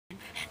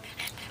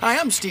Hi,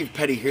 I'm Steve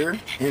Petty here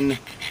in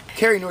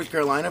Cary, North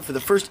Carolina for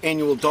the first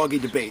annual Doggy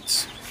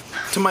Debates.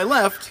 To my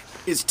left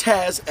is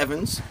Taz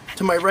Evans.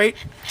 To my right,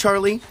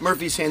 Charlie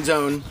Murphy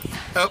Sanzone.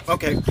 Oh,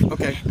 okay.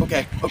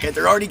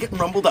 They're already getting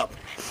rumbled up.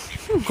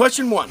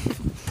 Question 1.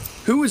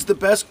 Who is the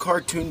best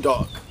cartoon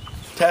dog?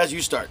 Taz,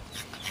 you start.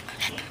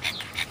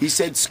 He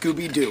said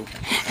Scooby-Doo.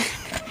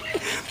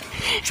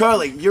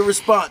 Charlie, your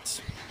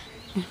response.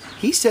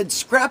 He said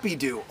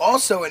Scrappy-Doo.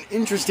 Also an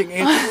interesting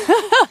answer.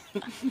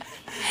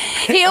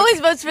 He always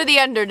votes for the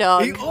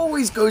underdog. He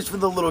always goes for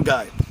the little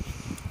guy.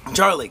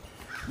 Charlie,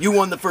 you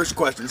won the first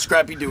question.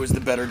 Scrappy-Doo is the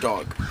better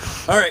dog.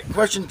 All right,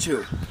 question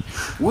 2.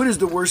 What is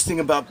the worst thing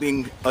about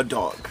being a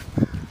dog?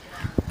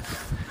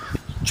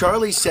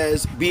 Charlie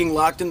says being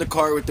locked in the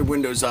car with the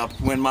windows up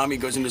when mommy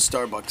goes into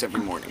Starbucks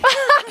every morning.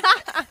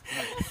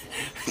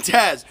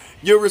 Taz,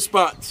 your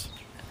response.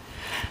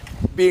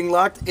 Being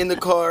locked in the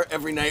car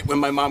every night when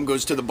my mom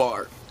goes to the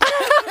bar.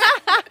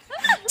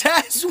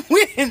 Taz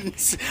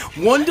wins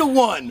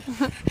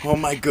 1-1. Oh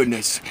my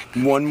goodness.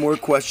 One more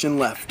question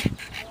left.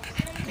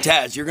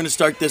 Taz, you're going to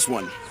start this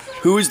one.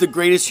 Who is the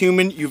greatest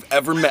human you've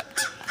ever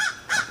met?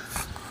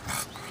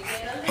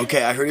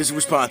 Okay, I heard his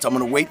response. I'm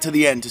going to wait to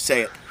the end to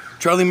say it.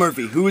 Charlie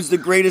Murphy, who is the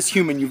greatest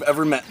human you've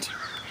ever met?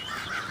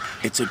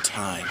 It's a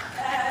tie.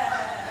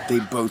 They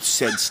both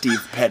said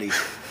Steve Petty.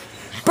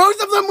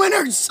 Both of them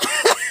winners!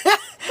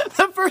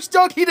 The first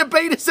Doggy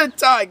Debate is a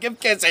tie. Give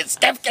kisses.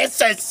 Give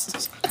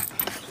kisses.